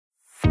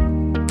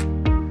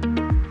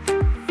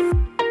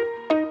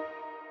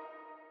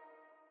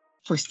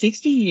For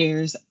 60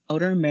 years,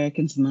 Older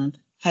Americans Month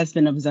has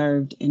been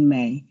observed in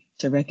May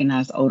to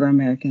recognize older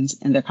Americans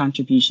and their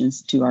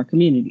contributions to our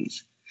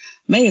communities.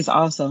 May is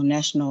also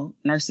National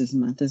Nurses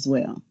Month as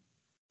well.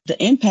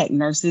 The impact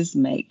nurses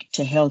make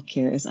to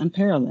healthcare is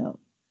unparalleled.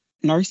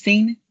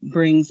 Nursing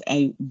brings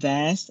a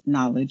vast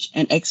knowledge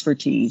and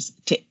expertise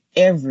to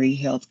every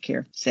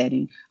healthcare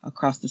setting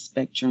across the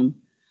spectrum.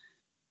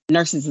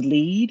 Nurses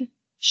lead,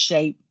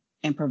 shape,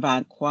 and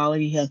provide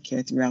quality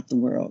healthcare throughout the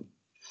world.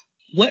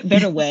 What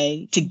better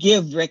way to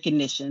give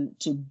recognition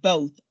to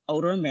both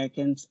older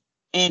Americans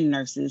and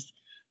nurses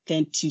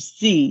than to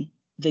see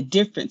the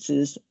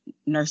differences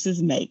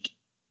nurses make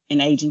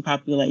in aging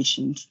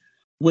populations,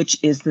 which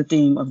is the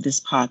theme of this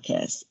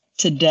podcast.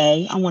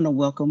 Today, I want to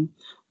welcome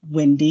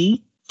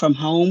Wendy from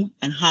Home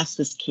and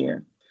Hospice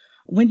Care.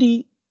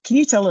 Wendy, can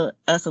you tell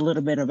us a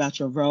little bit about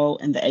your role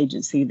in the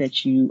agency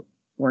that you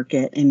work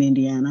at in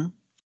Indiana?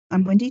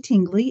 I'm Wendy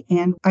Tingley,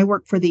 and I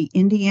work for the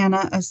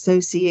Indiana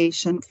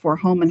Association for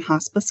Home and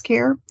Hospice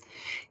Care.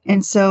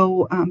 And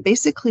so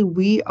basically,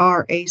 we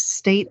are a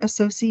state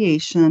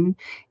association,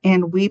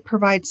 and we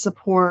provide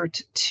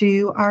support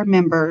to our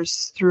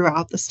members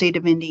throughout the state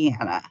of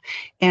Indiana.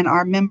 And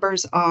our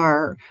members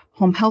are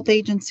home health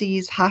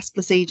agencies,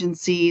 hospice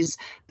agencies,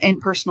 and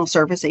personal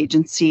service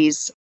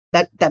agencies.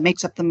 That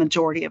makes up the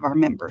majority of our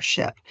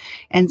membership.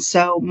 And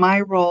so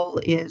my role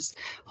is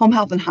Home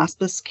Health and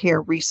Hospice Care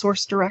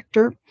Resource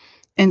Director.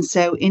 And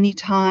so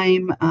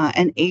anytime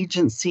an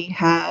agency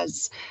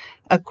has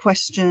a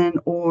question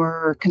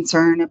or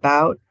concern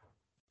about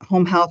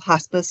home health,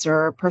 hospice,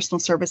 or personal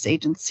service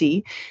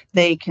agency,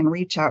 they can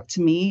reach out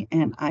to me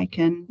and I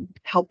can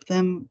help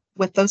them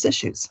with those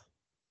issues.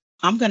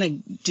 I'm going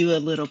to do a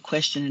little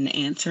question and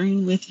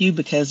answering with you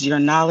because your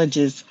knowledge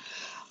is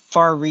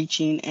far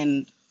reaching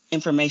and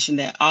information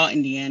that all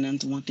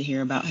Indianans want to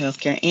hear about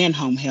healthcare and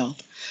home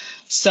health.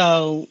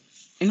 So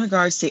in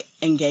regards to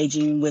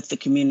engaging with the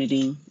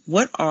community,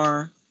 what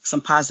are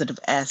some positive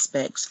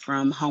aspects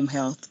from home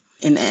health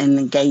and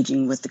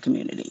engaging with the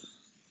community?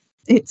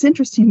 It's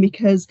interesting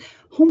because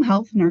home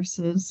health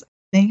nurses,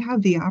 they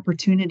have the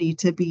opportunity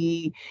to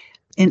be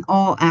in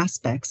all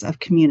aspects of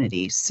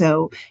communities.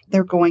 So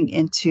they're going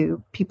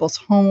into people's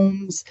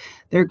homes,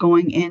 they're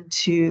going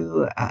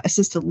into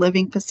assisted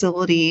living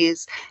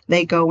facilities,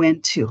 they go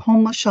into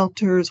homeless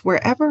shelters,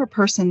 wherever a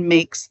person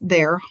makes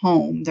their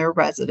home, their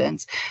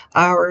residence,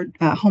 our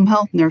home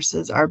health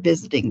nurses are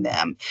visiting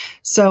them.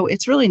 So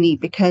it's really neat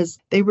because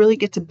they really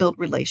get to build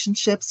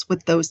relationships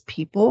with those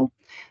people,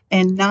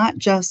 and not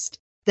just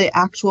the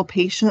actual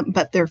patient,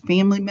 but their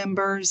family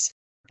members,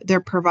 their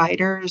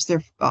providers,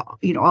 their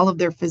all of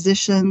their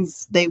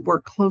physicians they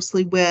work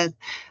closely with,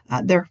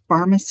 their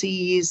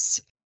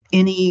pharmacies,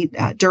 any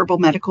durable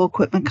medical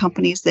equipment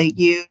companies they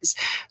use.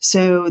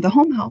 So the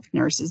home health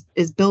nurse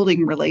is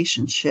building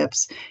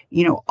relationships,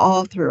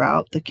 all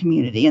throughout the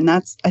community. And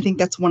I think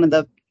that's one of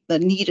the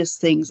neatest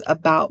things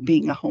about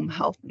being a home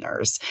health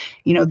nurse.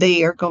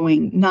 They are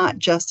going not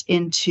just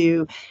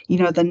into,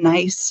 the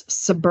nice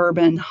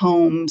suburban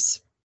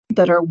homes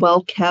that are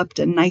well kept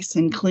and nice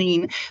and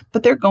clean,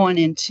 but they're going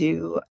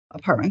into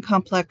apartment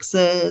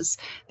complexes.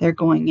 They're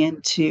going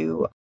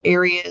into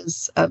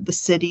areas of the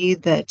city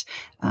that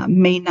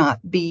may not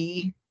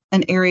be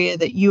an area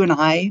that you and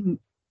I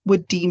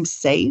would deem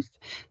safe.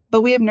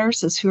 But we have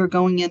nurses who are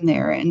going in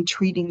there and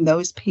treating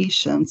those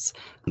patients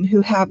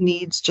who have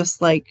needs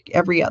just like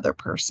every other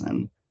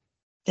person.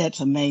 That's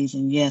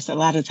amazing. Yes, a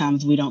lot of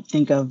times we don't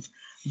think of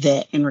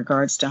that in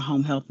regards to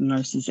home health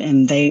nurses,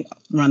 and they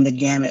run the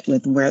gamut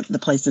with where the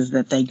places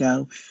that they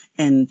go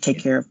and take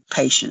care of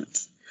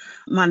patients.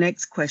 My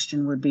next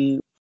question would be,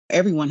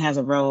 everyone has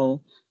a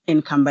role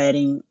in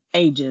combating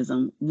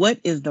ageism. What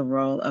is the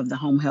role of the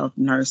home health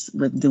nurse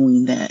with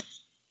doing that?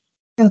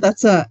 Oh,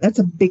 that's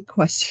a big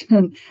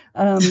question.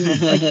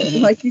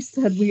 Like you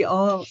said, we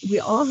all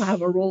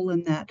have a role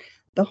in that.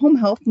 The home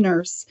health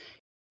nurse,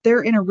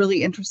 they're in a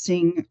really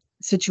interesting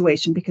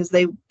situation because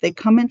they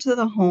come into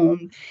the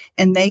home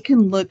and they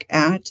can look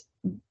at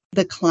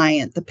the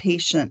client, the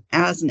patient,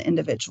 as an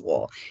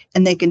individual,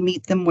 and they can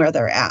meet them where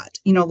they're at.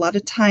 A lot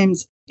of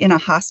times in a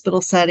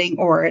hospital setting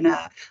or in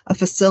a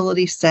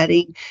facility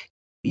setting,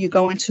 you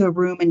go into a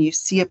room and you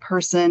see a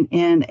person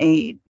in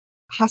a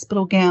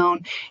hospital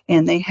gown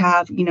and they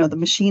have, the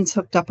machines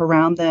hooked up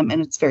around them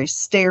and it's very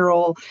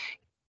sterile.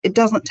 It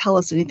doesn't tell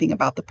us anything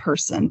about the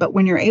person. But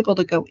when you're able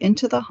to go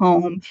into the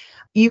home,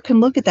 you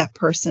can look at that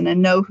person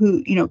and know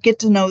who, get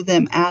to know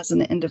them as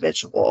an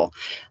individual.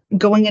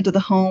 Going into the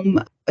home,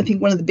 I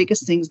think one of the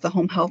biggest things the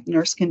home health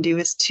nurse can do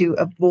is to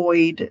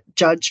avoid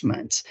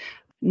judgment.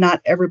 Not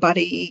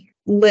everybody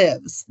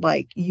lives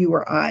like you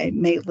or I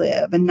may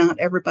live, and not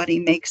everybody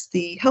makes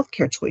the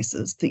healthcare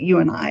choices that you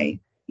and I,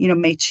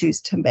 may choose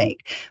to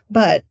make.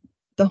 But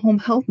the home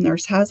health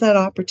nurse has that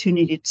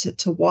opportunity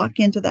to walk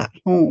into that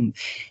home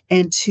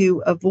and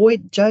to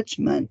avoid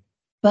judgment,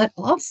 but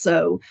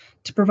also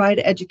to provide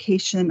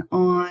education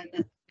on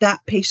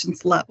that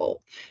patient's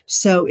level.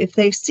 So if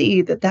they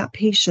see that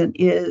patient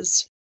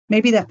is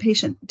Maybe that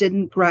patient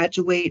didn't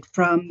graduate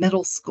from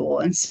middle school.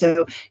 And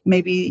so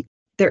maybe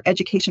their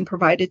education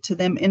provided to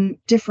them in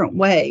a different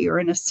way or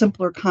in a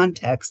simpler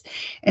context.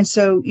 And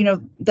so,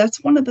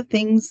 that's one of the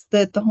things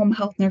that the home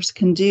health nurse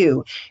can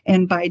do.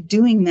 And by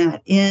doing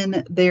that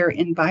in their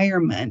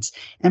environment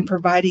and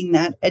providing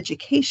that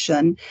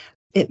education,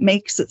 it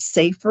makes it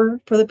safer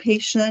for the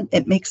patient.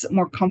 It makes it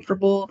more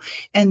comfortable.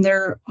 And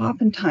they're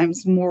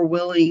oftentimes more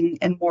willing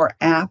and more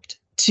apt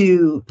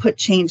to put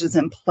changes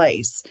in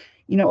place.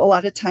 A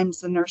lot of times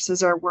the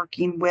nurses are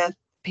working with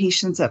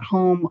patients at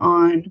home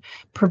on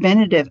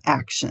preventative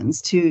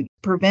actions to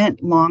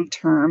prevent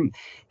long-term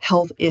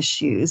health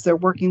issues. They're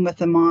working with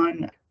them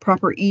on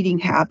proper eating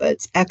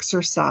habits,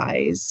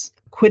 exercise,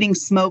 quitting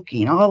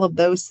smoking, all of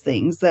those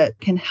things that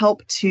can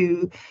help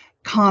to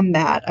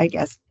combat, I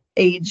guess,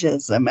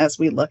 ageism as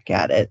we look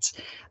at it.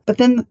 But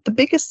then the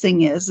biggest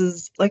thing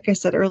is like I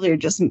said earlier,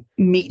 just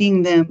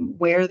meeting them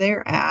where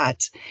they're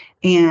at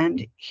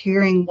and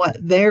hearing what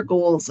their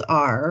goals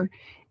are,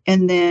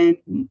 and then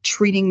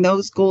treating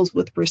those goals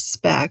with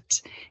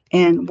respect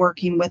and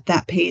working with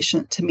that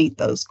patient to meet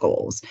those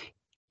goals.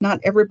 Not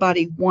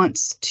everybody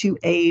wants to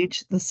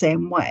age the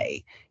same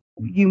way.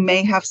 You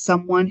may have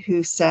someone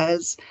who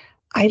says,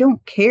 I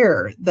don't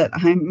care that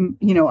I'm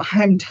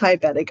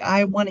diabetic.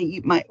 I want to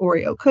eat my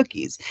Oreo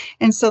cookies.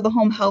 And so the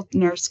home health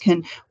nurse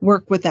can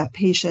work with that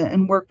patient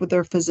and work with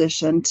their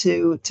physician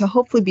to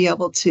hopefully be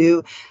able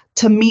to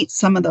meet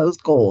some of those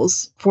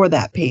goals for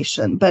that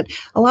patient. But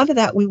a lot of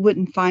that we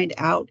wouldn't find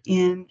out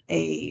in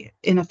a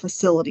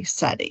facility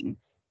setting.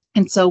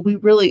 And so we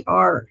really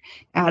are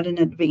at an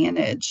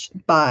advantage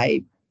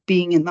by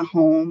being in the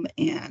home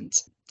and,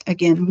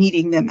 again,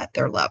 meeting them at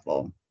their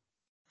level.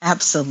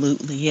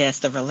 Absolutely, yes.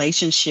 The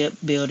relationship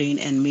building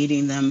and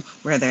meeting them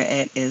where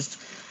they're at is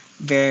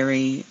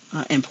very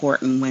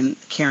important when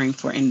caring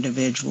for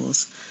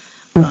individuals.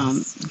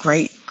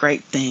 Great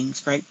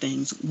things, great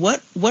things.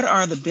 What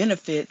are the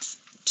benefits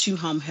to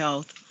home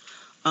health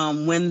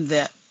when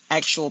the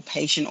actual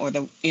patient or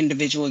the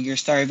individual you're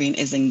serving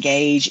is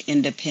engaged,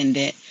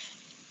 independent,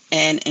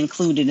 and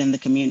included in the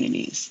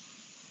communities?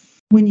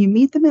 When you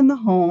meet them in the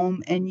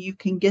home and you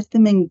can get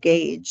them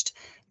engaged,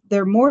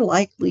 they're more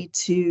likely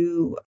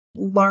to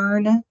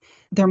learn.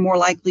 They're more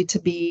likely to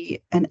be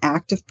an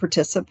active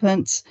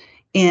participant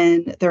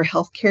in their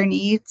healthcare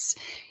needs.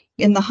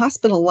 In the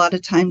hospital, a lot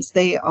of times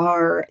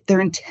they're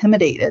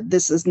intimidated.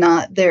 This is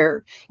not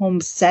their home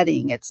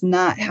setting. It's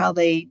not how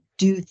they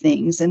do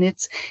things. And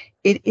it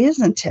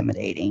is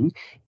intimidating.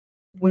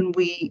 When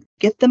we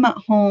get them at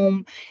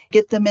home,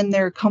 get them in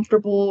their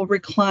comfortable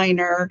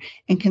recliner,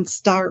 and can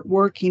start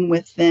working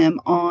with them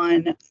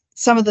on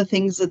some of the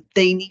things that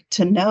they need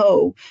to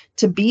know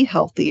to be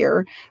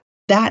healthier,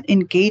 that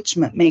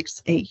engagement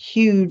makes a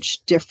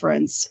huge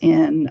difference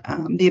in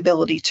the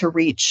ability to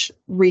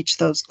reach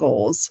those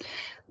goals.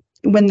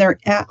 When they're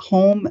at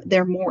home,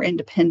 they're more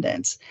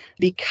independent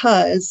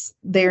because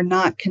they're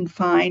not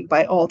confined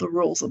by all the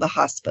rules of the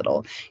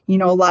hospital. A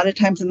lot of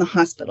times in the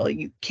hospital,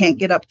 you can't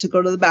get up to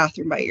go to the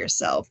bathroom by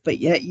yourself, but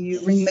yet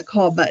you ring the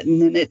call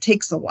button and it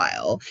takes a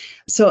while.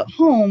 So at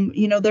home,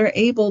 they're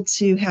able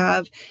to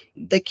have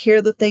the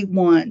care that they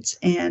want,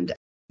 and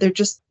they're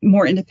just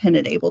more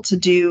independent, able to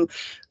do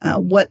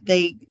what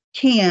they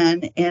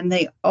can, and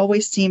they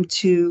always seem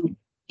to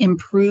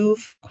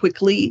improve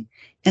quickly,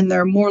 and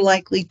they're more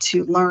likely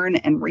to learn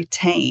and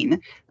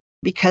retain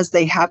because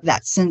they have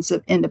that sense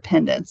of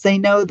independence. They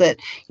know that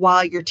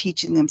while you're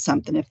teaching them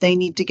something, if they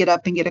need to get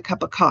up and get a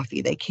cup of coffee,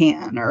 they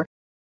can, or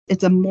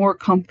it's a more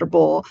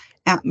comfortable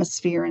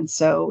atmosphere. And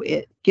so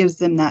it gives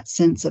them that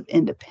sense of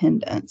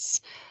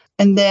independence.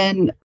 And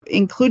then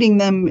including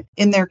them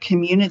in their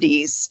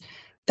communities,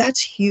 that's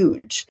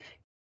huge.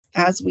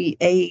 As we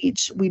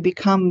age, we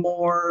become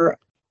more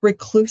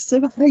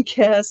reclusive, I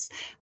guess.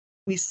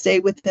 We stay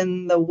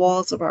within the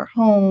walls of our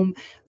home,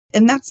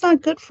 and that's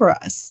not good for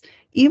us.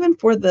 Even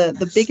for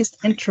the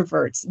biggest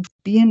introverts,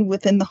 being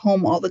within the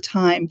home all the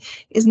time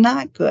is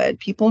not good.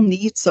 People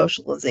need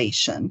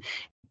socialization.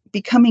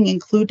 Becoming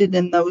included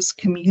in those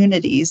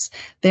communities,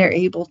 they're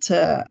able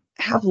to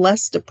have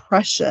less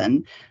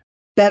depression,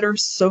 better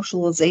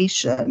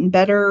socialization,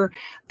 better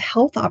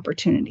health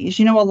opportunities.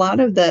 A lot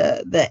of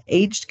the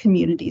aged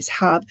communities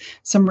have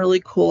some really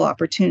cool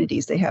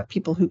opportunities. They have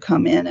people who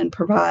come in and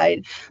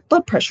provide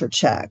blood pressure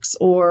checks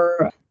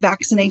or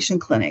vaccination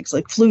clinics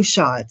like flu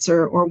shots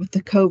or with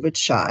the COVID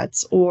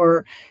shots,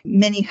 or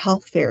many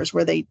health fairs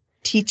where they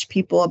teach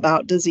people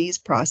about disease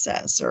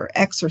process or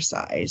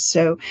exercise.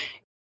 So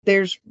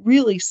there's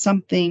really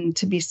something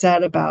to be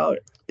said about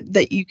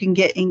that you can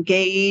get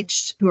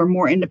engaged, who are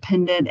more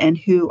independent and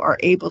who are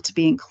able to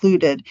be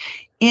included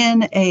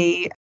in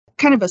a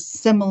kind of a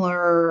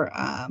similar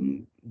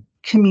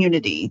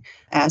community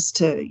as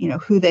to,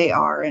 who they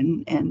are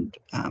and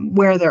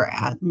where they're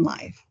at in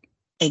life.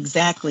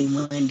 Exactly,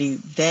 Wendy.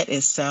 That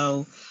is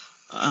so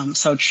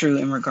true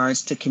in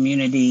regards to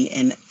community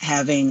and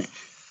having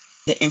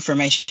the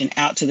information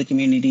out to the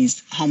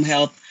communities. Home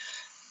health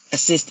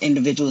assist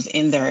individuals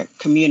in their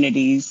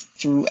communities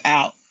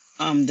throughout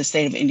the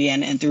state of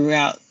Indiana and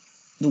throughout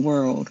the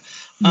world.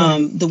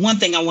 Right. The one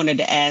thing I wanted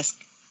to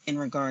ask in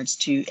regards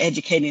to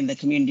educating the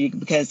community,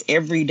 because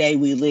every day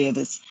we live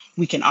is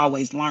we can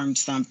always learn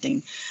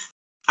something.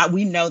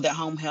 We know that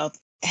home health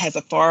has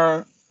a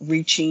far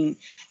reaching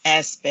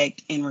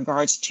aspect in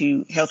regards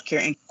to healthcare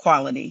and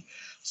quality.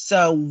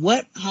 So,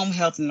 what home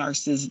health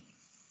nurses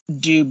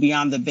do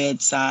beyond the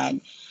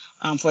bedside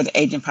for the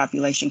aging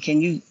population?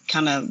 Can you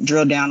kind of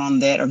drill down on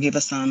that or give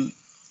us some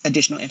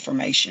additional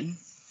information?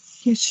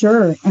 Yeah,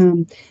 sure.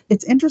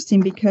 It's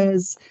interesting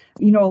because,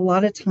 a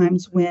lot of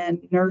times when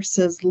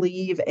nurses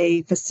leave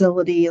a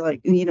facility,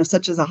 like,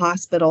 such as a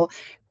hospital,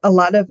 a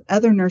lot of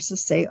other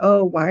nurses say,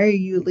 "Oh, why are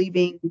you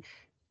leaving?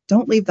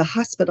 Don't leave the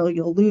hospital.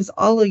 You'll lose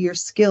all of your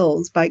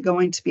skills by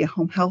going to be a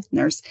home health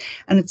nurse."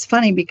 And it's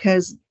funny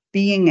because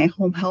being a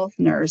home health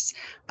nurse,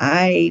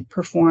 I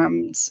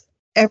performed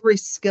every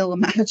skill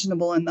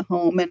imaginable in the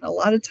home and a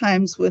lot of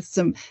times with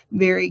some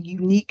very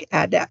unique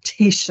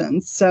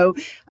adaptations. So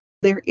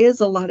there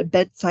is a lot of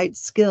bedside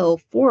skill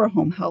for a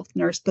home health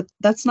nurse, but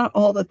that's not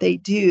all that they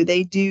do.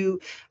 They do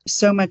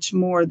so much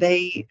more.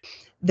 They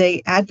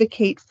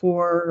advocate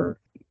for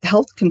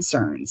health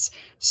concerns.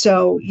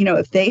 So,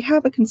 if they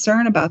have a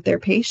concern about their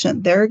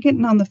patient, they're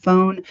getting on the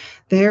phone,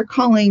 they're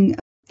calling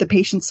the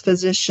patient's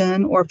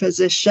physician or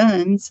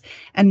physicians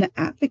and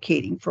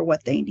advocating for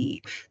what they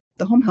need.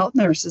 The home health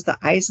nurse is the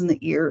eyes and the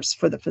ears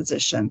for the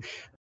physician.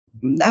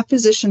 That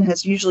physician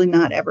has usually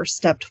not ever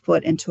stepped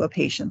foot into a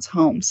patient's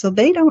home. So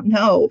they don't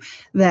know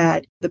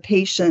that the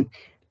patient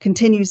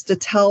continues to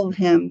tell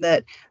him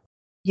that,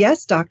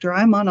 "Yes, doctor,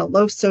 I'm on a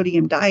low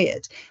sodium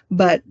diet."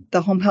 But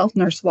the home health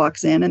nurse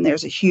walks in and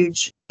there's a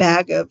huge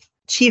bag of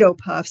Cheeto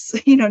Puffs,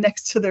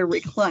 next to their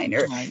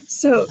recliner. Right.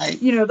 So, Right.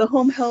 the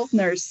home health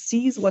nurse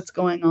sees what's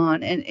going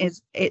on and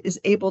is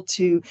able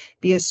to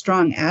be a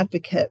strong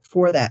advocate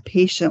for that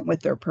patient with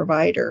their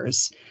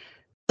providers.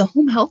 The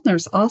home health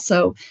nurse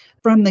also,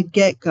 from the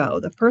get-go,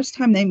 the first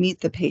time they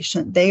meet the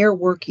patient, they are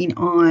working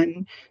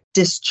on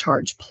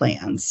discharge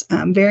plans,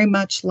 very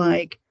much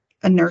like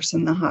a nurse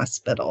in the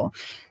hospital.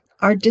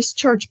 Our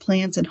discharge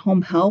plans in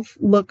home health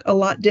look a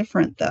lot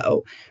different,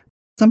 though.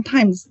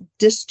 Sometimes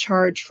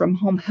discharge from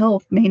home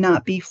health may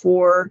not be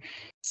for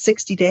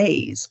 60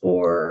 days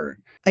or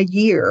a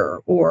year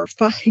or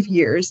 5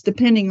 years,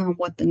 depending on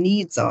what the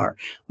needs are.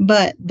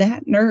 But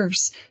that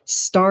nurse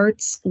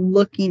starts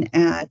looking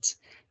at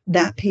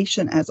that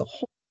patient as a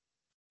whole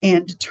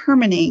and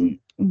determining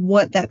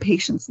what that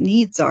patient's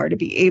needs are to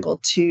be able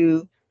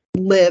to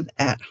live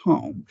at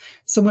home.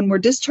 So when we're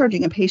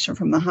discharging a patient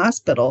from the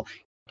hospital,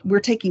 we're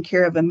taking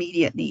care of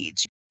immediate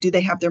needs. Do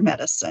they have their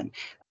medicine?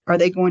 Are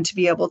they going to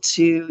be able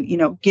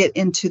to, get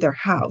into their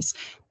house?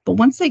 But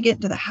once they get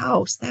into the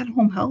house, that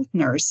home health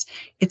nurse,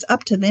 it's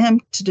up to them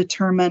to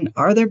determine,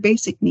 are their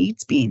basic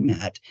needs being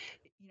met?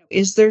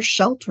 Is their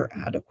shelter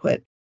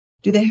adequate?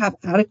 Do they have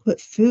adequate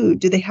food?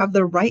 Do they have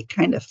the right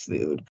kind of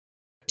food?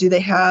 Do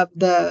they have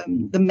the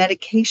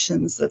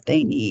medications that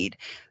they need?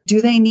 Do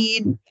they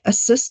need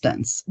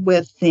assistance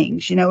with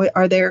things?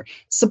 Are there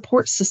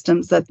support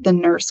systems that the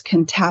nurse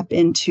can tap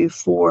into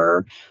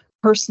for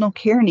personal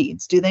care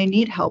needs? Do they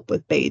need help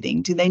with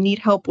bathing? Do they need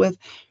help with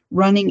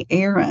running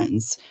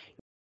errands?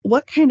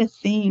 What kind of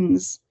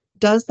things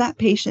does that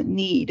patient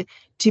need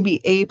to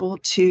be able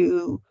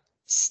to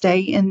stay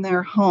in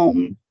their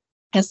home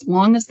as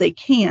long as they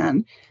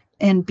can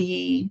and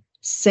be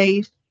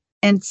safe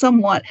and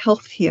somewhat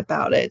healthy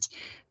about it?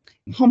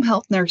 Home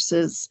health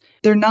nurses,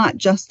 they're not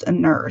just a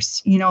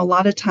nurse. A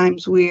lot of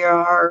times we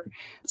are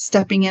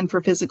stepping in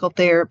for physical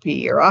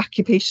therapy or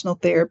occupational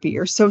therapy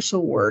or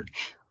social work.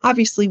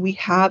 Obviously, we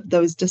have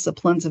those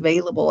disciplines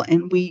available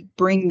and we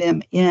bring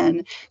them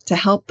in to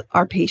help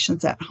our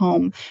patients at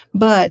home.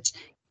 But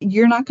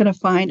you're not going to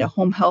find a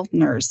home health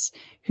nurse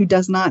who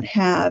does not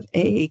have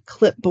a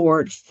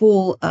clipboard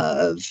full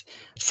of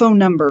phone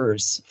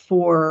numbers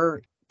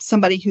for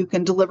somebody who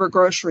can deliver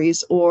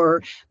groceries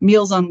or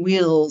Meals on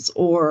Wheels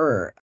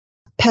or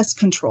pest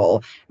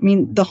control. I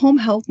mean, the home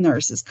health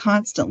nurse is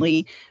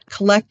constantly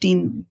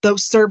collecting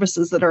those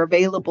services that are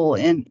available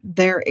in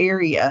their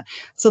area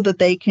so that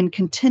they can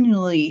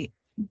continually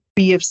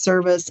be of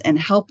service and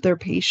help their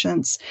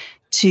patients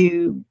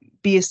to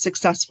be as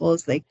successful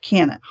as they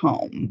can at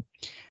home.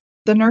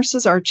 The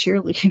nurses, our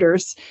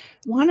cheerleaders,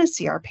 want to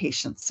see our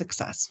patients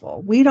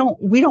successful. We don't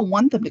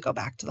want them to go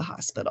back to the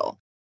hospital.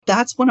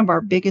 That's one of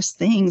our biggest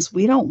things.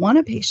 We don't want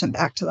a patient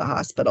back to the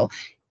hospital.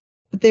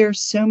 But there are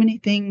so many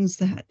things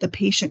that the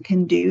patient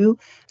can do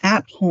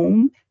at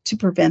home to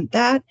prevent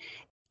that.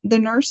 The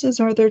nurses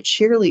are their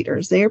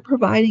cheerleaders. They are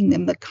providing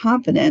them the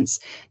confidence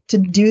to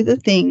do the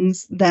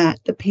things that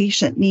the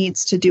patient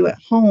needs to do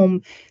at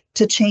home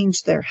to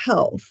change their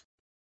health.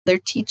 They're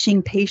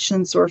teaching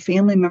patients or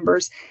family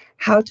members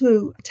how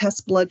to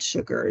test blood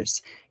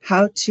sugars,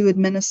 how to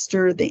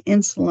administer the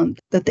insulin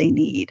that they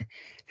need,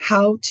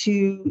 how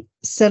to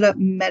set up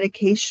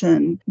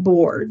medication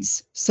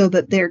boards so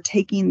that they're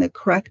taking the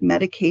correct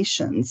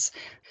medications.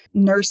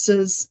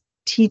 Nurses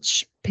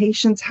teach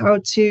patients how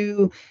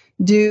to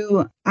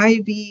do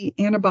IV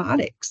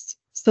antibiotics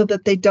so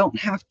that they don't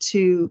have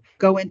to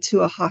go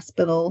into a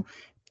hospital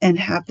and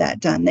have that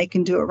done. They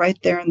can do it right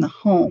there in the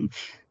home.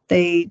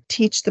 They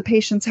teach the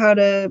patients how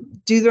to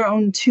do their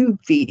own tube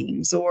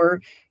feedings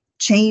or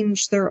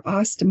change their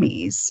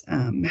ostomies,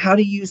 how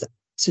to use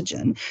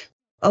oxygen.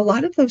 A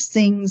lot of those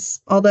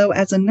things, although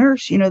as a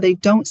nurse, they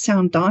don't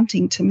sound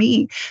daunting to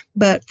me,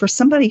 but for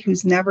somebody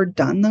who's never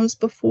done those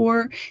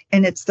before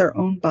and it's their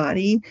own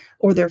body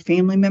or their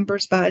family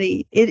member's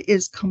body, it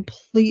is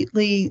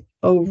completely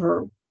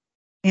over.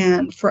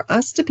 And for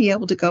us to be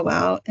able to go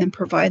out and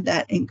provide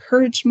that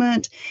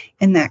encouragement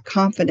and that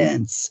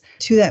confidence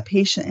to that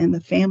patient and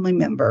the family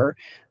member,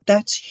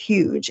 that's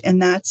huge.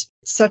 And that's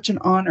such an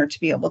honor to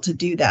be able to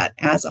do that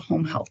as a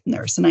home health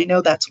nurse. And I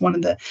know that's one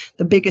of the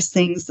biggest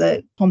things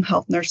that home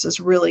health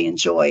nurses really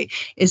enjoy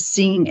is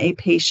seeing a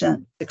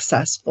patient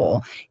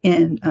successful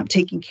in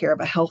taking care of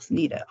a health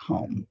need at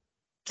home.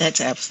 That's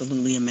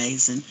absolutely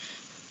amazing.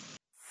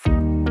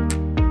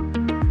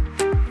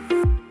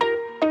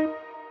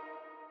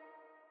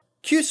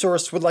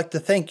 QSource would like to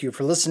thank you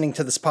for listening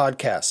to this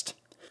podcast.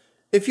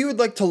 If you would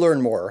like to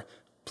learn more,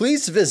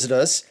 please visit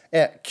us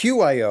at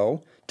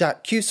qio.qsource.org.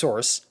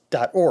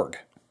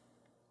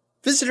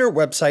 Visit our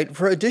website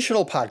for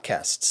additional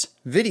podcasts,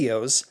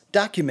 videos,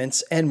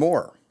 documents, and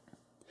more.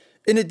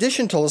 In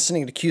addition to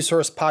listening to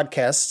QSource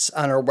podcasts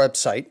on our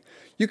website,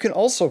 you can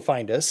also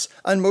find us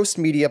on most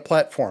media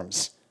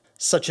platforms,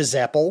 such as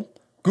Apple,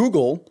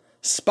 Google,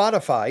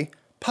 Spotify,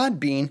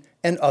 Podbean,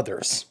 and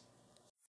others.